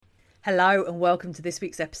Hello and welcome to this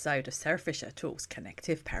week's episode of Sarah Fisher Talks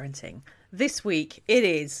Connective Parenting. This week it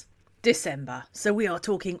is December, so we are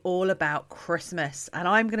talking all about Christmas, and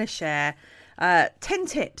I'm going to share 10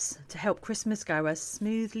 tips to help Christmas go as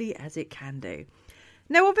smoothly as it can do.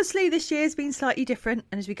 Now obviously this year's been slightly different,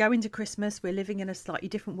 and as we go into Christmas we're living in a slightly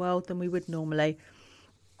different world than we would normally.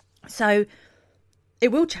 So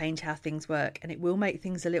it will change how things work and it will make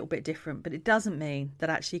things a little bit different, but it doesn't mean that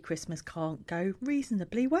actually Christmas can't go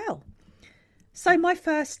reasonably well. So my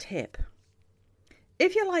first tip,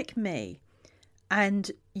 if you're like me and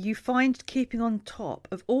you find keeping on top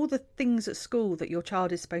of all the things at school that your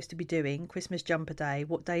child is supposed to be doing, Christmas jumper day,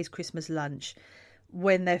 what day is Christmas lunch,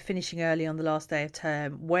 when they're finishing early on the last day of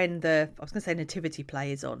term, when nativity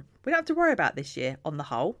play is on. We don't have to worry about this year on the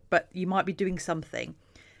whole, but you might be doing something.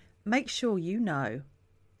 Make sure you know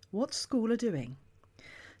what school are doing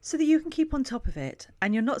so that you can keep on top of it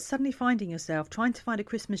and you're not suddenly finding yourself trying to find a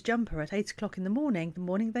Christmas jumper at 8 o'clock in the morning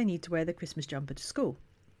they need to wear the Christmas jumper to school.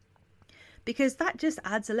 Because that just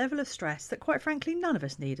adds a level of stress that quite frankly none of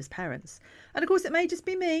us need as parents. And of course it may just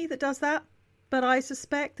be me that does that, but I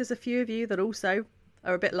suspect there's a few of you that also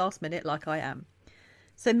are a bit last minute like I am.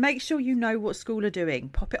 So make sure you know what school are doing.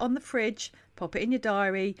 Pop it on the fridge, pop it in your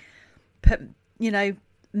diary, put,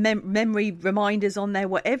 memory reminders on there,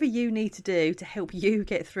 whatever you need to do to help you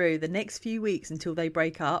get through the next few weeks until they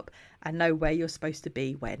break up and know where you're supposed to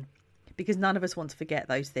be when. Because none of us want to forget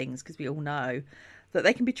those things, because we all know that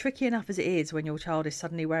they can be tricky enough as it is when your child is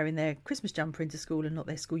suddenly wearing their Christmas jumper into school and not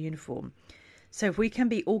their school uniform. So if we can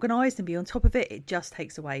be organised and be on top of it, it just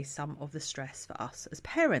takes away some of the stress for us as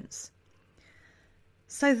parents.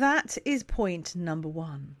 So that is point number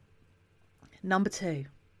 1. Number 2,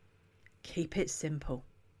 keep it simple.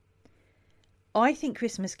 I think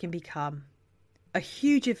Christmas can become a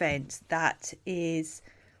huge event that is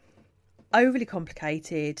overly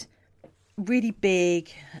complicated, really big,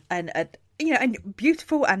 and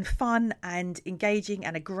beautiful and fun and engaging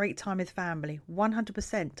and a great time with family.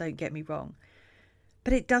 100%, don't get me wrong.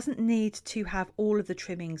 But it doesn't need to have all of the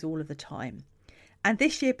trimmings all of the time. And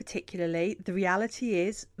this year particularly, the reality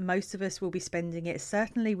is most of us will be spending it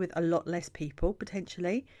certainly with a lot less people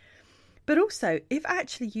potentially. But also, if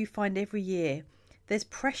actually you find every year there's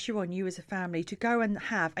pressure on you as a family to go and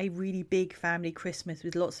have a really big family Christmas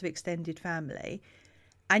with lots of extended family,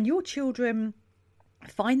 and your children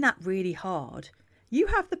find that really hard, you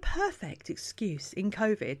have the perfect excuse in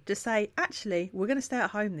COVID to say, actually, we're going to stay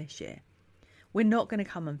at home this year. We're not going to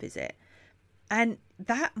come and visit. And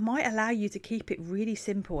that might allow you to keep it really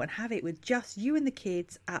simple and have it with just you and the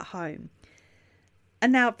kids at home.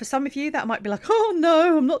 And now for some of you that might be like, oh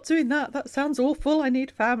no, I'm not doing that. That sounds awful. I need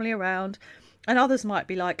family around. And others might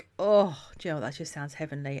be like, oh, do you know, that just sounds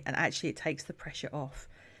heavenly. And actually it takes the pressure off.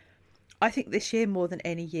 I think this year more than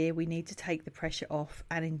any year, we need to take the pressure off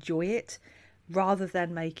and enjoy it rather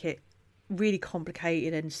than make it really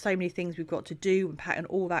complicated and so many things we've got to do and pack and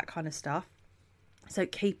all that kind of stuff. So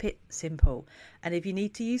keep it simple. And if you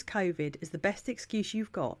need to use COVID as the best excuse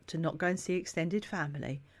you've got to not go and see extended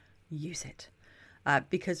family, use it.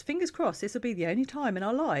 Because fingers crossed, this will be the only time in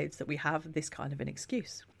our lives that we have this kind of an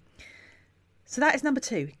excuse. So that is number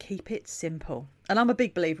 2, keep it simple. And I'm a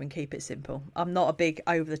big believer in keep it simple. I'm not a big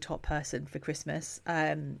over-the-top person for Christmas.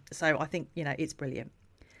 So I think, it's brilliant.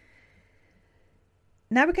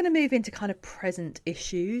 Now we're going to move into kind of present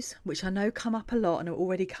issues, which I know come up a lot and are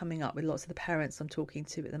already coming up with lots of the parents I'm talking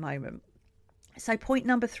to at the moment. So point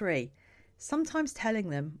number 3. Sometimes telling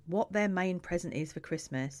them what their main present is for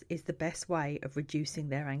Christmas is the best way of reducing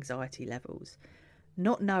their anxiety levels.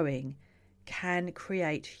 Not knowing can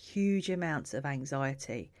create huge amounts of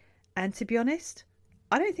anxiety. And to be honest,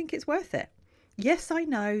 I don't think it's worth it. Yes, I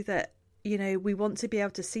know that, we want to be able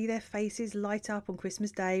to see their faces light up on Christmas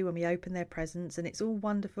Day when we open their presents, and it's all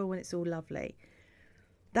wonderful and it's all lovely.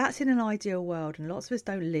 That's in an ideal world, and lots of us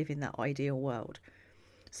don't live in that ideal world.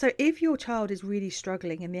 So if your child is really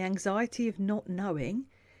struggling and the anxiety of not knowing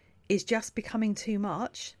is just becoming too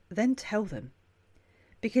much, then tell them.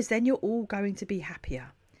 Because then you're all going to be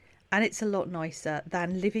happier. And it's a lot nicer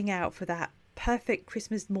than living out for that perfect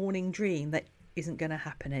Christmas morning dream that isn't going to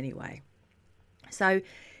happen anyway. So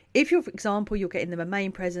if for example, you're getting them a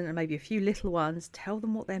main present and maybe a few little ones, tell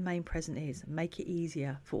them what their main present is and make it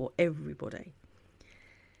easier for everybody.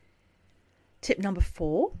 Tip number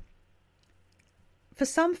 4. For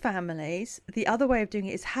some families, the other way of doing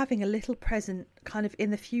it is having a little present kind of in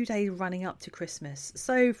the few days running up to Christmas.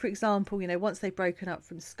 So, for example, once they've broken up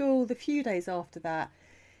from school, the few days after that,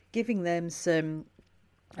 giving them some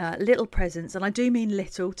little presents. And I do mean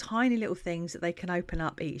little, tiny little things that they can open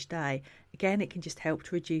up each day. Again, it can just help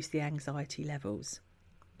to reduce the anxiety levels.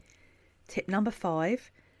 Tip number 5,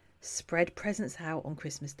 spread presents out on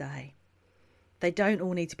Christmas Day. They don't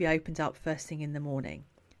all need to be opened up first thing in the morning.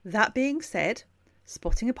 That being said,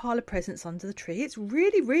 spotting a pile of presents under the tree, it's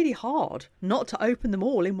really, really hard not to open them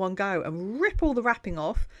all in one go and rip all the wrapping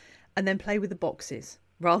off and then play with the boxes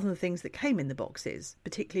rather than the things that came in the boxes,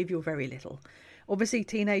 particularly if you're very little. Obviously,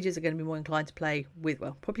 teenagers are going to be more inclined to play with,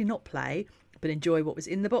 well, probably not play, but enjoy what was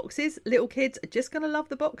in the boxes. Little kids are just going to love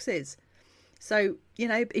the boxes. So,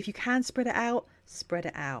 if you can spread it out, spread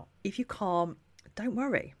it out. If you can't, don't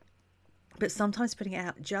worry. But sometimes putting it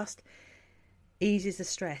out just eases the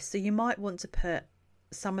stress. So you might want to put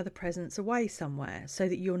some of the presents away somewhere so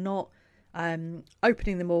that you're not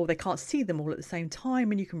opening them all. They can't see them all at the same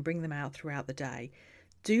time, and you can bring them out throughout the day.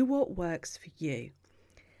 Do what works for you.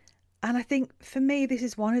 And I think for me, this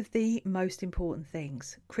is one of the most important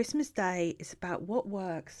things. Christmas Day is about what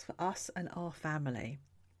works for us and our family.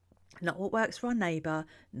 Not what works for our neighbour,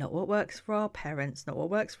 not what works for our parents, not what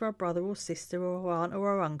works for our brother or sister or our aunt or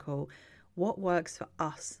our uncle. What works for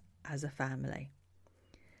us as a family.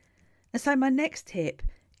 And so my next tip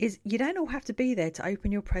is you don't all have to be there to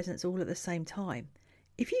open your presents all at the same time.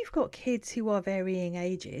 If you've got kids who are varying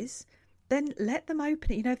ages, then let them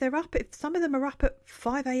open it. If some of them are up at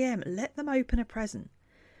 5 a.m, let them open a present.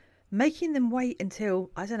 Making them wait until,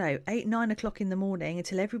 8, 9 o'clock in the morning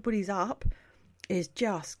until everybody's up is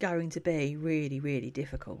just going to be really, really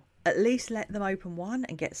difficult. At least let them open one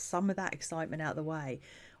and get some of that excitement out of the way.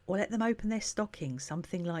 Or let them open their stockings,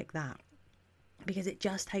 something like that. Because it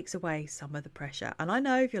just takes away some of the pressure. And I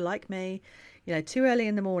know if you're like me, too early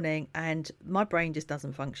in the morning and my brain just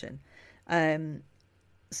doesn't function.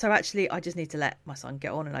 So actually, I just need to let my son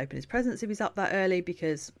get on and open his presents if he's up that early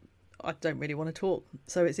because I don't really want to talk.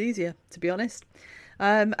 So it's easier, to be honest.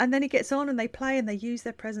 And then he gets on and they play and they use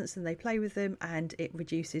their presents and they play with them and it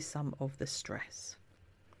reduces some of the stress.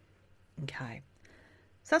 Okay.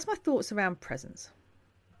 So that's my thoughts around presents.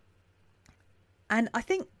 And I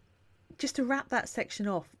think just to wrap that section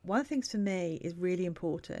off, one of the things for me is really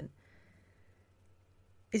important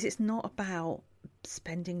is it's not about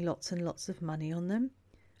spending lots and lots of money on them.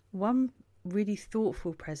 One really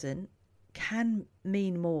thoughtful present can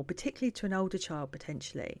mean more, particularly to an older child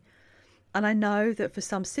potentially. And I know that for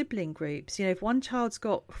some sibling groups, if one child's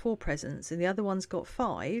got 4 presents and the other one's got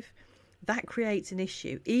 5, that creates an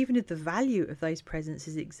issue, even if the value of those presents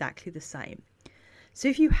is exactly the same. So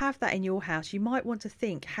if you have that in your house, you might want to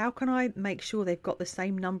think, how can I make sure they've got the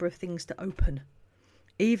same number of things to open?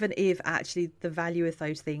 Even if actually the value of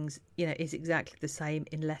those things, is exactly the same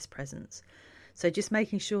in less presents. So just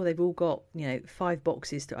making sure they've all got, 5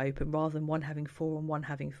 boxes to open rather than one having 4 and one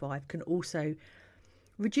having 5 can also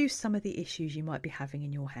reduce some of the issues you might be having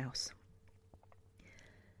in your house.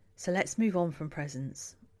 So let's move on from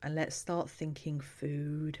presents and let's start thinking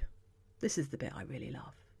food. This is the bit I really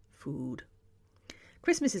love. Food.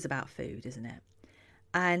 Christmas is about food, isn't it?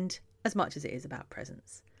 And as much as it is about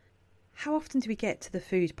presents. How often do we get to the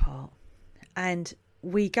food part and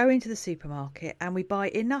we go into the supermarket and we buy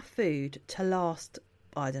enough food to last,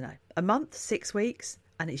 a month, 6 weeks,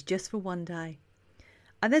 and it's just for one day.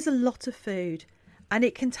 And there's a lot of food and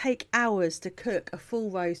it can take hours to cook a full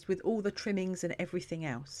roast with all the trimmings and everything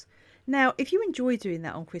else. Now, if you enjoy doing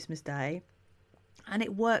that on Christmas Day and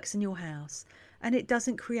it works in your house, and it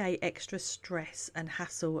doesn't create extra stress and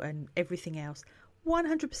hassle and everything else,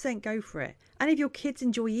 100% go for it. And if your kids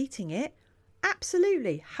enjoy eating it,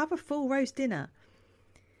 absolutely, have a full roast dinner.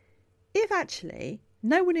 If actually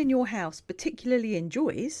no one in your house particularly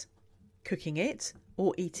enjoys cooking it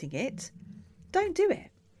or eating it, don't do it.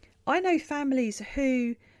 I know families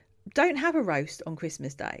who don't have a roast on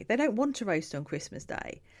Christmas Day. They don't want to roast on Christmas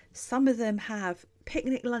Day. Some of them have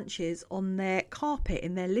picnic lunches on their carpet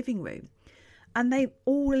in their living room. And they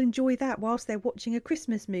all enjoy that whilst they're watching a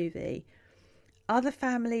Christmas movie. Other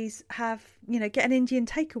families have, get an Indian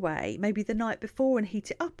takeaway maybe the night before and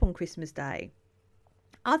heat it up on Christmas Day.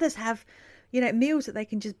 Others have, meals that they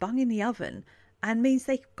can just bung in the oven and means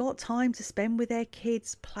they've got time to spend with their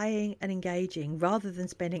kids playing and engaging rather than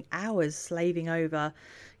spending hours slaving over,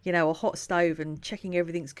 a hot stove and checking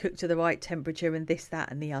everything's cooked to the right temperature and this, that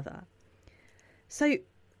and the other. So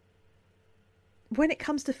when it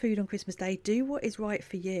comes to food on Christmas Day, do what is right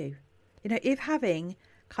for you. If having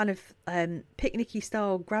kind of picnicky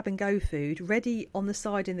style grab and go food ready on the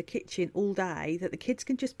side in the kitchen all day that the kids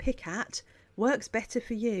can just pick at works better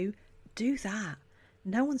for you, do that.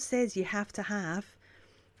 No one says you have to have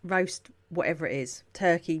roast whatever it is,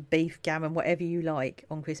 turkey, beef, gammon, whatever you like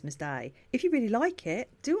on Christmas Day. If you really like it,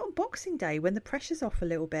 do it on Boxing Day when the pressure's off a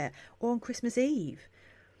little bit, or on Christmas Eve.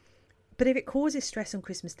 But if it causes stress on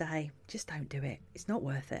Christmas Day, just don't do it. It's not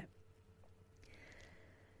worth it.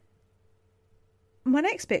 my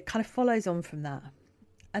next bit kind of follows on from that.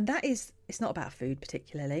 And that is, it's not about food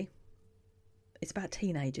particularly. It's about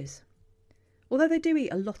teenagers. Although they do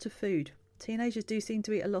eat a lot of food. Teenagers do seem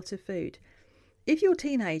to eat a lot of food. If your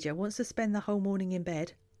teenager wants to spend the whole morning in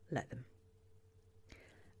bed, let them.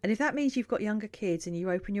 And if that means you've got younger kids and you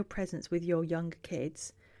open your presents with your younger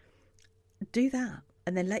kids, do that.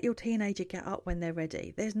 And then let your teenager get up when they're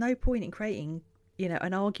ready. There's no point in creating,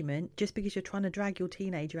 an argument just because you're trying to drag your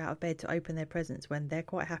teenager out of bed to open their presents when they're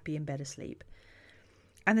quite happy in bed asleep.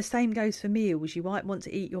 And the same goes for meals. You might want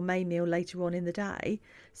to eat your main meal later on in the day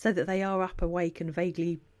so that they are up, awake and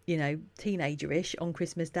vaguely, teenager-ish on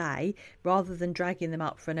Christmas Day, rather than dragging them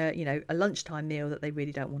up for a lunchtime meal that they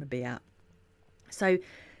really don't want to be at. So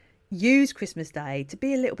use Christmas Day to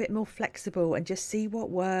be a little bit more flexible and just see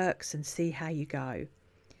what works and see how you go.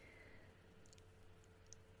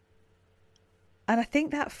 And I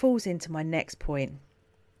think that falls into my next point,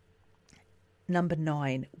 number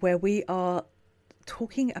 9, where we are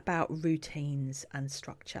talking about routines and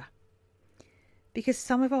structure. Because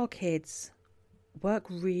some of our kids work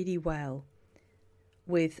really well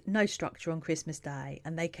with no structure on Christmas Day,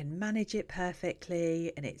 and they can manage it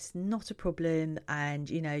perfectly and it's not a problem, and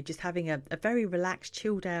just having a very relaxed,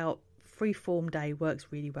 chilled out, free-form day works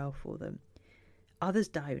really well for them. Others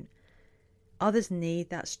don't. Others need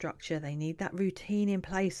that structure. They need that routine in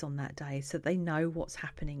place on that day so they know what's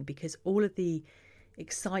happening, because all of the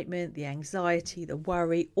excitement, the anxiety, the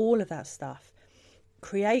worry, all of that stuff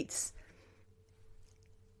creates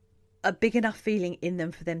a big enough feeling in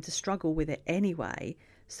them for them to struggle with it anyway.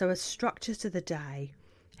 So a structure to the day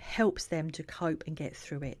helps them to cope and get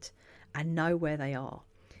through it and know where they are.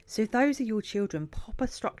 So if those are your children, pop a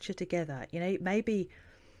structure together. Maybe,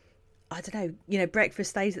 I don't know, breakfast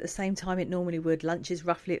stays at the same time it normally would, lunch is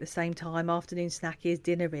roughly at the same time, afternoon snack is,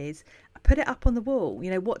 dinner is. Put it up on the wall.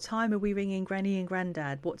 What time are we ringing Granny and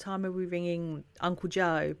Grandad? What time are we ringing Uncle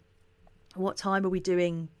Joe? What time are we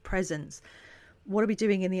doing presents? What are we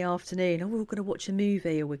doing in the afternoon? Oh, we're going to watch a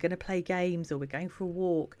movie, or we're going to play games, or we're going for a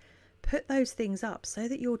walk. Put those things up so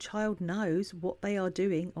that your child knows what they are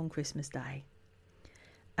doing on Christmas Day.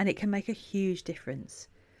 And it can make a huge difference.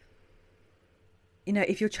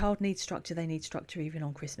 If your child needs structure, they need structure even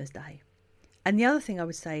on Christmas Day. And the other thing I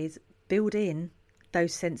would say is build in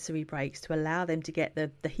those sensory breaks to allow them to get the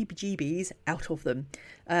heebie-jeebies out of them.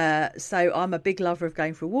 So I'm a big lover of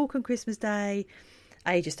going for a walk on Christmas Day,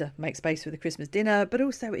 just to make space for the Christmas dinner, but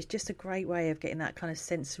also it's just a great way of getting that kind of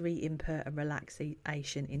sensory input and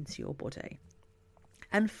relaxation into your body.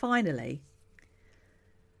 And finally,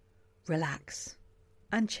 relax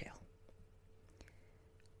and chill.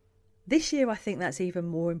 This year, I think that's even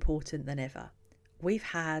more important than ever. We've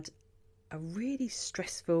had a really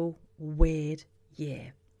stressful, weird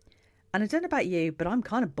year. And I don't know about you, but I'm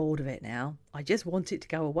kind of bored of it now. I just want it to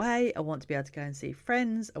go away. I want to be able to go and see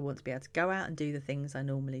friends. I want to be able to go out and do the things I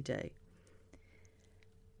normally do.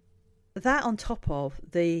 That on top of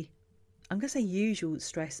the, I'm going to say, usual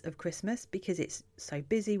stress of Christmas, because it's so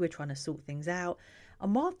busy, we're trying to sort things out.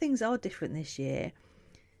 And while things are different this year,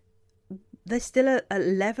 there's still a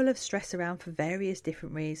level of stress around for various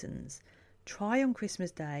different reasons. Try on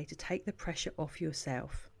Christmas Day to take the pressure off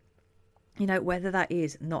yourself. Whether that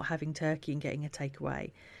is not having turkey and getting a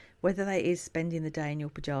takeaway, whether that is spending the day in your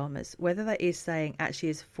pajamas, whether that is saying, actually,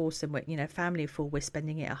 as for some, family of 4, we're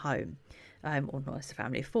spending it at home. Or not as a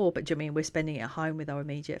family of 4, but we're spending it at home with our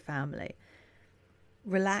immediate family.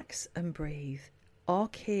 Relax and breathe. Our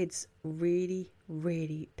kids really,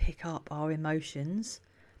 really pick up our emotions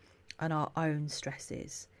and our own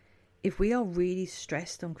stresses. If we are really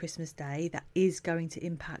stressed on Christmas Day, that is going to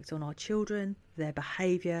impact on our children, their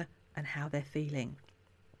behaviour, and how they're feeling.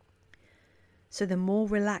 So the more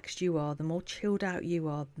relaxed you are, the more chilled out you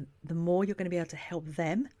are, the more you're going to be able to help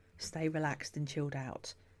them stay relaxed and chilled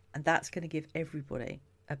out. And that's going to give everybody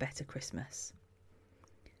a better Christmas.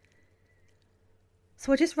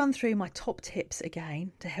 So I'll just run through my top tips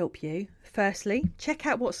again to help you. Firstly, check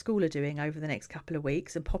out what school are doing over the next couple of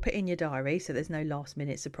weeks and pop it in your diary so there's no last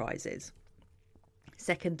minute surprises.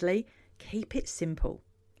 Secondly, keep it simple.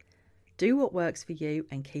 Do what works for you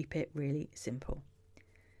and keep it really simple.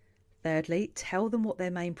 Thirdly, tell them what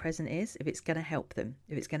their main present is if it's going to help them,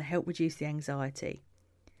 if it's going to help reduce the anxiety.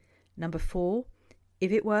 Number 4,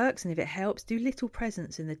 if it works and if it helps, do little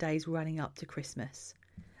presents in the days running up to Christmas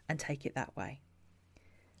and take it that way.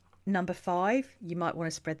 Number 5, you might want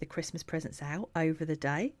to spread the Christmas presents out over the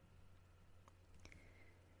day.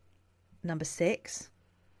 Number 6,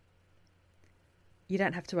 you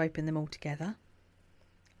don't have to open them all together.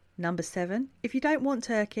 Number 7, if you don't want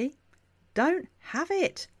turkey, don't have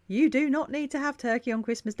it. You do not need to have turkey on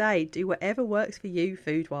Christmas Day. Do whatever works for you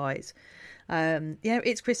food-wise.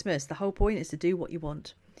 It's Christmas. The whole point is to do what you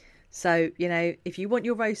want. So, if you want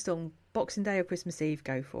your roast on Boxing Day or Christmas Eve,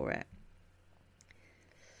 go for it.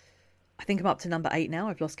 I think I'm up to number 8 now.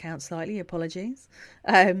 I've lost count slightly. Apologies.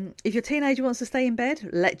 If your teenager wants to stay in bed,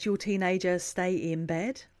 let your teenager stay in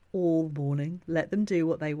bed all morning. Let them do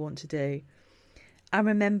what they want to do. And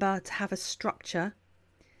remember to have a structure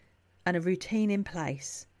and a routine in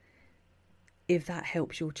place if that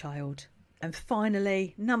helps your child. And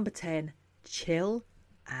finally, number 10, chill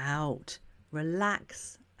out.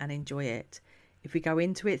 Relax and enjoy it. If we go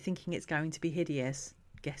into it thinking it's going to be hideous,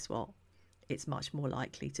 guess what? It's much more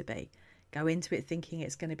likely to be. Go into it thinking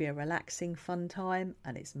it's going to be a relaxing, fun time,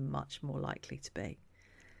 and it's much more likely to be.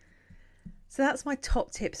 So that's my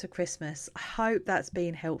top tips for Christmas. I hope that's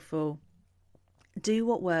been helpful. Do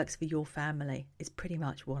what works for your family is pretty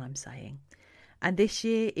much what I'm saying. And this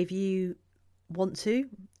year, if you want to,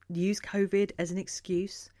 use COVID as an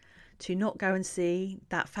excuse to not go and see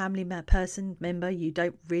that family member you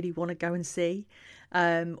don't really want to go and see.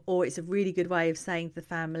 Or it's a really good way of saying to the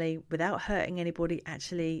family, without hurting anybody,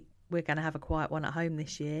 actually, we're going to have a quiet one at home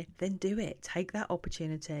this year. Then do it. Take that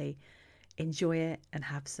opportunity, enjoy it, and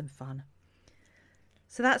have some fun.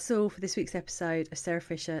 So that's all for this week's episode of Sarah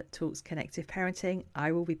Fisher Talks Connective Parenting.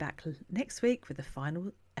 I will be back next week with the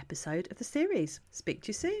final episode of the series. Speak to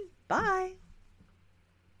you soon. Bye.